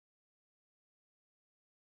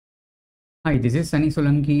Hi, this is Sunny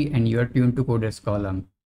Solanki and you are tuned to Coders Column.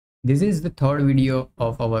 This is the third video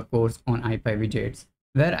of our course on ipywidgets,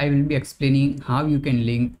 where I will be explaining how you can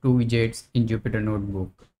link two widgets in Jupyter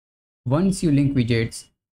Notebook. Once you link widgets,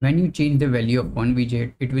 when you change the value of one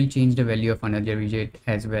widget, it will change the value of another widget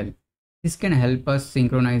as well. This can help us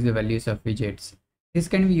synchronize the values of widgets. This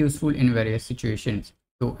can be useful in various situations.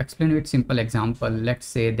 To explain with simple example, let's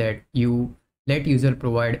say that you let user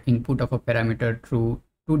provide input of a parameter through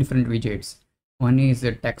two different widgets. One is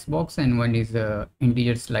a text box and one is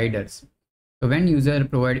integer sliders. So when user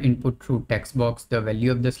provide input through text box, the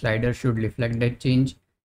value of the slider should reflect that change.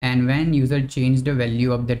 And when user change the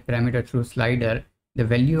value of that parameter through slider, the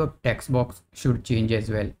value of text box should change as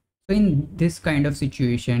well. So in this kind of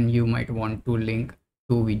situation, you might want to link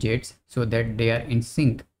two widgets so that they are in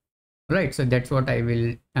sync. Right, so that's what I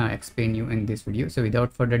will explain you in this video. So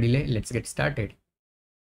without further delay, let's get started.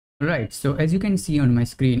 Right, so as you can see on my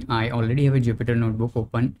screen, I already have a Jupyter notebook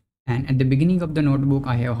open, and at the beginning of the notebook,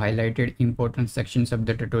 I have highlighted important sections of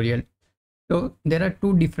the tutorial. So there are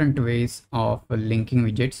two different ways of linking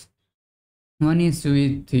widgets. One is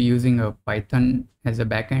with using a Python as a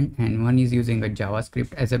backend, and one is using a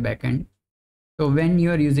JavaScript as a backend. So when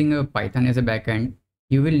you are using a Python as a backend,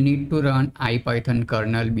 you will need to run IPython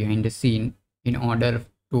kernel behind the scene in order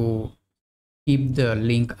to keep the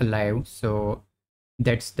link alive. So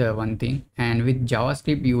that's the one thing. And with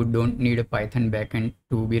JavaScript, you don't need a Python backend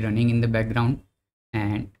to be running in the background.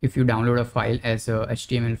 And if you download a file as a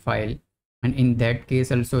HTML file, and in that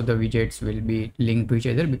case also the widgets will be linked to each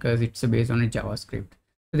other because it's based on a JavaScript.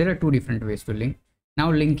 So there are two different ways to link.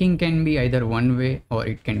 Now linking can be either one way or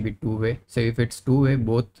it can be two way. So if it's two way,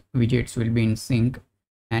 both widgets will be in sync.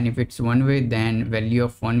 And if it's one way, then value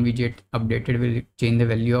of one widget updated will change the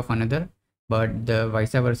value of another, but the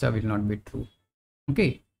vice versa will not be true.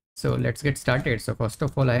 Okay, so let's get started. So first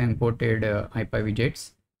of all, I imported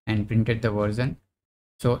ipywidgets and printed the version.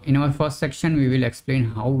 So in our first section, we will explain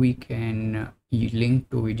how we can link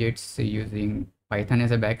two widgets using Python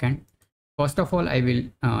as a backend. First of all, I will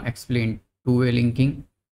explain two-way linking.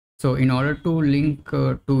 So in order to link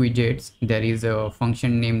two widgets, there is a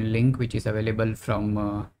function named link, which is available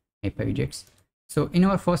from ipywidgets. So in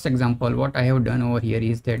our first example, what I have done over here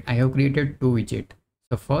is that I have created two widgets.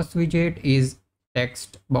 The first widget is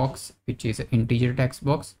text box, which is an integer text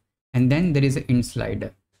box, and then there is an int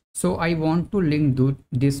slider. So I want to link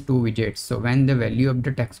these two widgets. So when the value of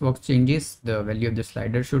the text box changes, the value of the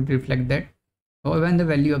slider should reflect that, or when the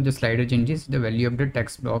value of the slider changes, the value of the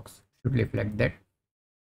text box should reflect that.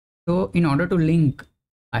 So in order to link,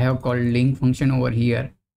 I have called link function over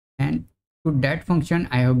here, and to that function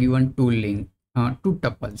I have given two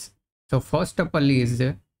tuples. So first tuple is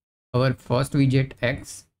our first widget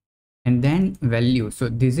x, and then value. So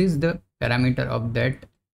this is the parameter of that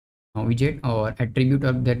widget or attribute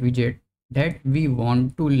of that widget that we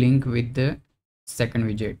want to link with the second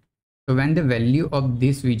widget. So when the value of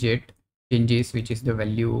this widget changes, which is the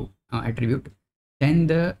value attribute, then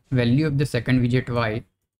the value of the second widget y,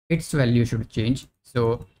 its value should change.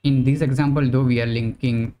 So in this example, though we are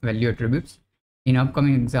linking value attributes, in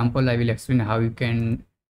upcoming example I will explain how you can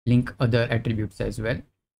link other attributes as well.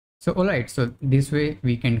 So alright, so this way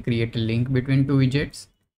we can create a link between two widgets,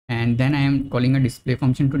 and then I am calling a display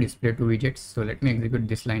function to display two widgets. So let me execute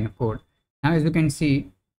this line of code. Now as you can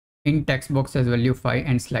see, in text box has value 5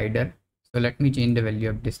 and slider. So let me change the value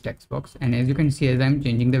of this text box, and as you can see, as I'm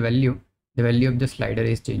changing the value of the slider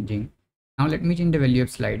is changing. Now let me change the value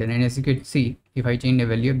of slider, and as you can see, if I change the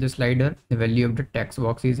value of the slider, the value of the text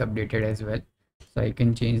box is updated as well. So I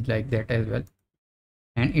can change like that as well,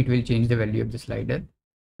 and it will change the value of the slider.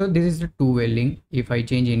 So this is the two-way link. If I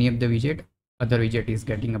change any of the widget, other widget is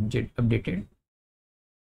getting updated.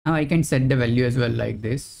 Now I can set the value as well like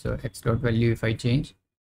this. So x dot value, if I change,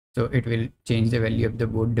 so it will change the value of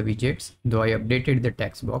both the widgets, though I updated the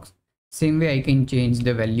text box. Same way I can change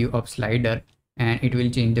the value of slider, and it will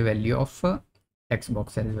change the value of text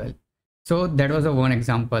box as well. So that was one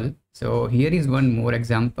example. So here is one more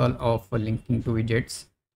example of linking two widgets,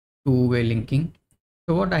 two-way linking.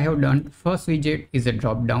 So what I have done, first widget is a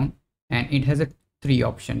drop down, and it has three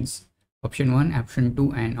options: option 1, option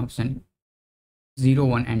 2, and option 0,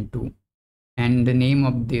 1, and 2. And the name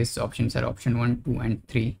of these options are option 1, 2, and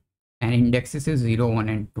 3, and indexes is 0, 1,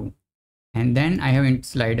 and 2. And then I have int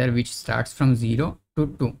slider, which starts from 0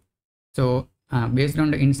 to 2. So based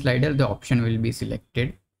on the int slider, the option will be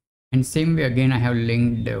selected. And same way again, I have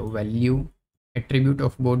linked the value attribute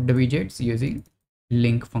of both the widgets using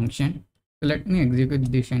link function. So let me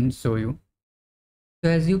execute this and show you. So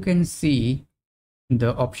as you can see,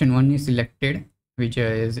 the option 1 is selected, which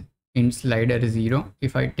is int slider 0.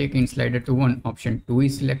 If I take int slider to 1, option 2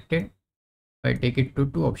 is selected. If I take it to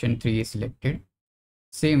 2, option 3 is selected.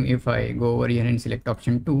 Same if I go over here and select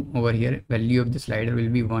option 2, over here value of the slider will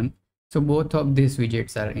be 1. So both of these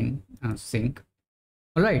widgets are in sync.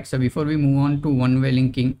 Alright, so before we move on to one-way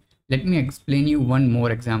linking, let me explain you one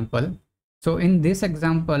more example. So in this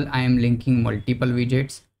example, I am linking multiple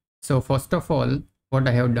widgets. So first of all, what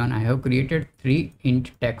I have done, I have created 3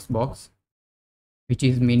 int text box, which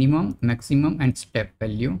is minimum, maximum and step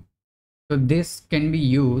value. So this can be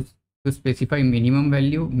used to specify minimum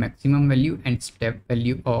value, maximum value and step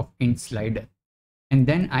value of int slider. And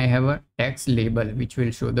then I have a text label which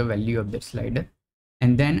will show the value of the slider.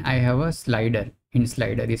 And then I have a slider, int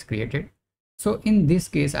slider is created. So in this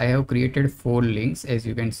case, I have created 4 links, as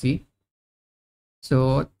you can see.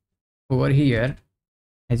 So over here,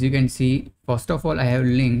 as you can see, first of all, I have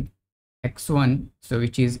linked x1, so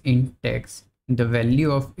which is int text, the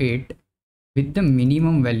value of it with the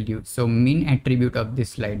minimum value, so min attribute of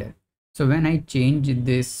this slider. So when I change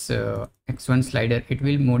this x1 slider, it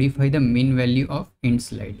will modify the min value of int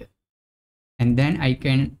slider. And then I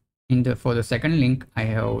can, for the second link, I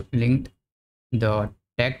have linked the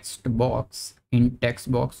text box, int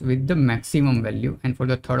text box with the maximum value. And for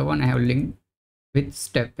the third one, I have linked with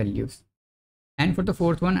step values. And for the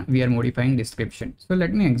fourth one, we are modifying description. So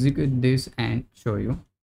let me execute this and show you.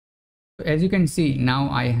 So as you can see, now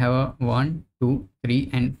I have a 1, 2, 3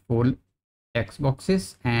 and 4 text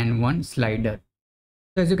boxes and 1 slider.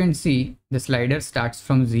 So as you can see, the slider starts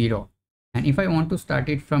from 0. And if I want to start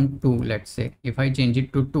it from 2, let's say, if I change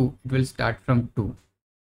it to 2, it will start from 2.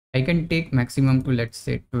 I can take maximum to, let's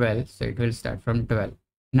say, 12. So it will start from 12.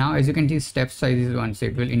 Now, as you can see, step size is 1. So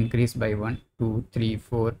it will increase by 1, 2, 3,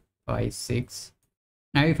 4, 5, 6.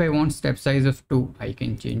 Now, if I want step size of 2, I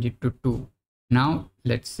can change it to 2. Now,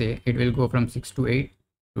 let's say it will go from 6 to 8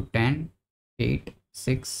 to 10, 8,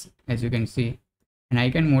 6, as you can see. And I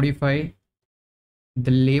can modify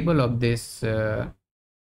the label of this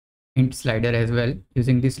int slider as well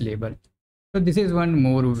using this label. So this is one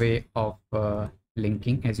more way of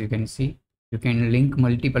linking. As you can see, you can link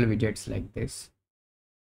multiple widgets like this.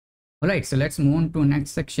 Alright, so let's move on to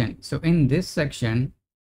next section. So in this section,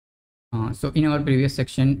 so in our previous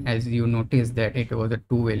section, as you noticed that it was a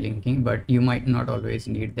two-way linking, but you might not always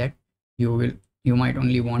need that. You might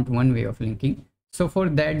only want one way of linking. So for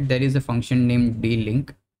that, there is a function named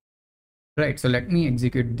dlink. Right, so let me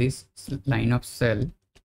execute this line of cell.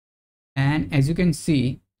 And as you can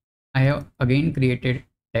see, I have again created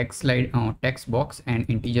text box and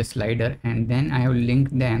integer slider, and then I have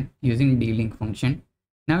linked them using dlink function.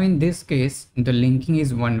 Now in this case, the linking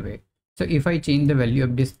is one way. So if I change the value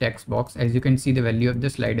of this text box, as you can see, the value of the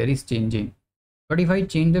slider is changing. But if I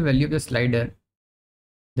change the value of the slider,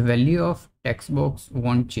 the value of text box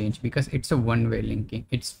won't change because it's a one-way linking.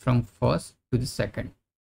 It's from first to the second.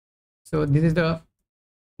 So this is the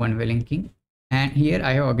one-way linking. And here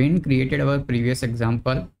I have again created our previous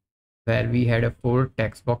example where we had 4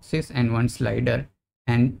 text boxes and 1 slider.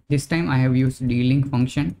 And this time I have used dlink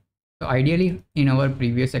function. So ideally in our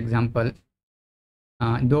previous example,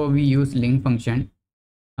 though we use link function,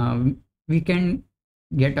 we can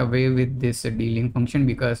get away with this dlink function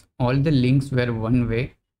because all the links were one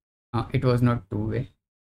way. It was not two way.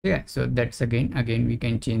 So yeah, so that's again we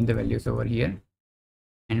can change the values over here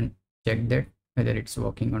and check that whether it's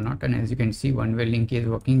working or not. And as you can see, one way link is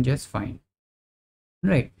working just fine.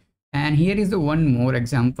 Right. And here is the one more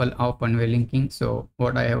example of one way linking. So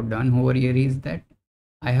what I have done over here is that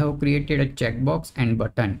I have created a checkbox and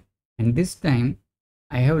button, and this time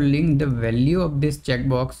I have linked the value of this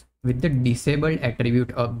checkbox with the disabled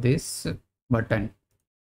attribute of this button.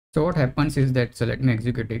 So what happens is that, so let me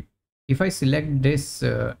execute it. If I select this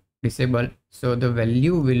disable, so the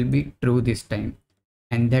value will be true this time,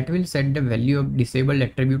 and that will set the value of disabled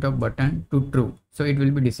attribute of button to true. So it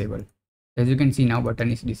will be disabled. As you can see, now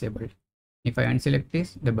button is disabled. If I unselect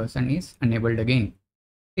this, the button is enabled again.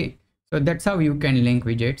 Okay, so that's how you can link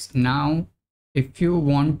widgets. Now, if you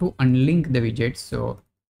want to unlink the widgets, so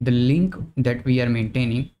the link that we are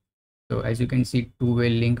maintaining, so as you can see, two-way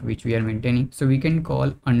link which we are maintaining, so we can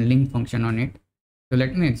call unlink function on it. So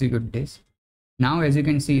let me execute this. Now, as you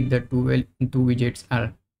can see, the two widgets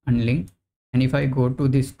are unlinked. And if I go to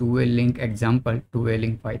this two-way link example, two-way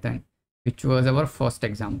link Python, which was our first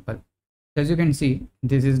example, as you can see,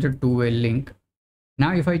 this is the two-way link.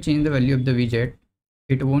 Now, if I change the value of the widget,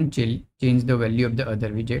 it won't change the value of the other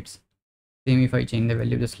widgets. Same if I change the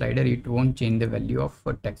value of the slider, it won't change the value of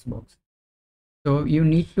a text box. So you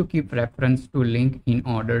need to keep reference to link in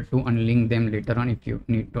order to unlink them later on if you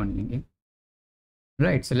need to unlink it.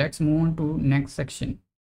 Right, so let's move on to next section.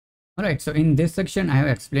 Alright, so in this section, I have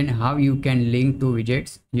explained how you can link two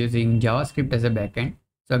widgets using JavaScript as a backend.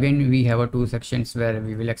 So again, we have two sections where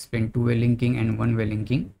we will explain two-way linking and one-way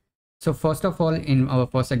linking. So first of all, in our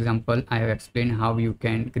first example, I have explained how you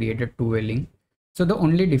can create a two-way link. So the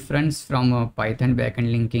only difference from a Python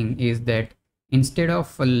backend linking is that instead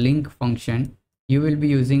of a link function, you will be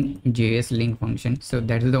using JS link function. So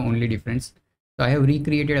that is the only difference. So I have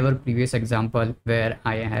recreated our previous example where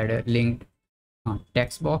I had linked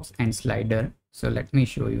text box and slider. So let me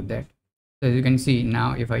show you that. So as you can see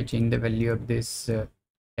now, if I change the value of this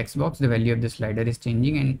text box, the value of the slider is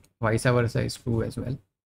changing, and vice versa is true as well.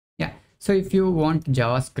 Yeah, so if you want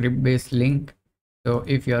JavaScript based link, so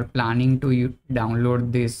if you are planning to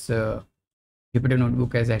download this Jupyter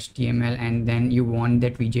notebook as HTML and then you want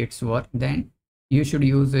that widgets work, then you should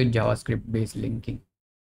use a JavaScript based linking.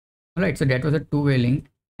 All right, so that was a two-way link.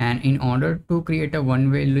 And in order to create a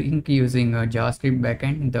one-way link using a JavaScript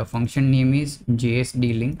backend, the function name is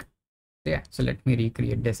JSDLink. Yeah, so let me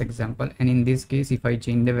recreate this example. And in this case, if I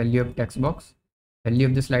change the value of text box, value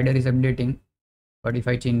of the slider is updating. But if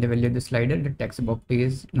I change the value of the slider, the text box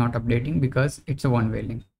is not updating because it's a one-way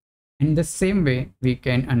link. In the same way, we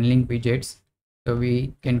can unlink widgets. So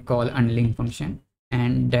we can call unlink function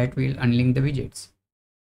and that will unlink the widgets.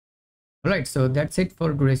 Alright, so that's it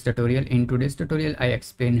for today's tutorial. In today's tutorial, I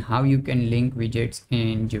explained how you can link widgets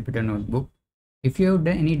in Jupyter Notebook. If you have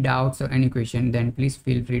any doubts or any question, then please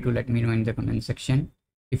feel free to let me know in the comment section.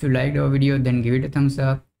 If you liked our video, then give it a thumbs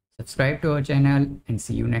up, subscribe to our channel, and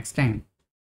see you next time.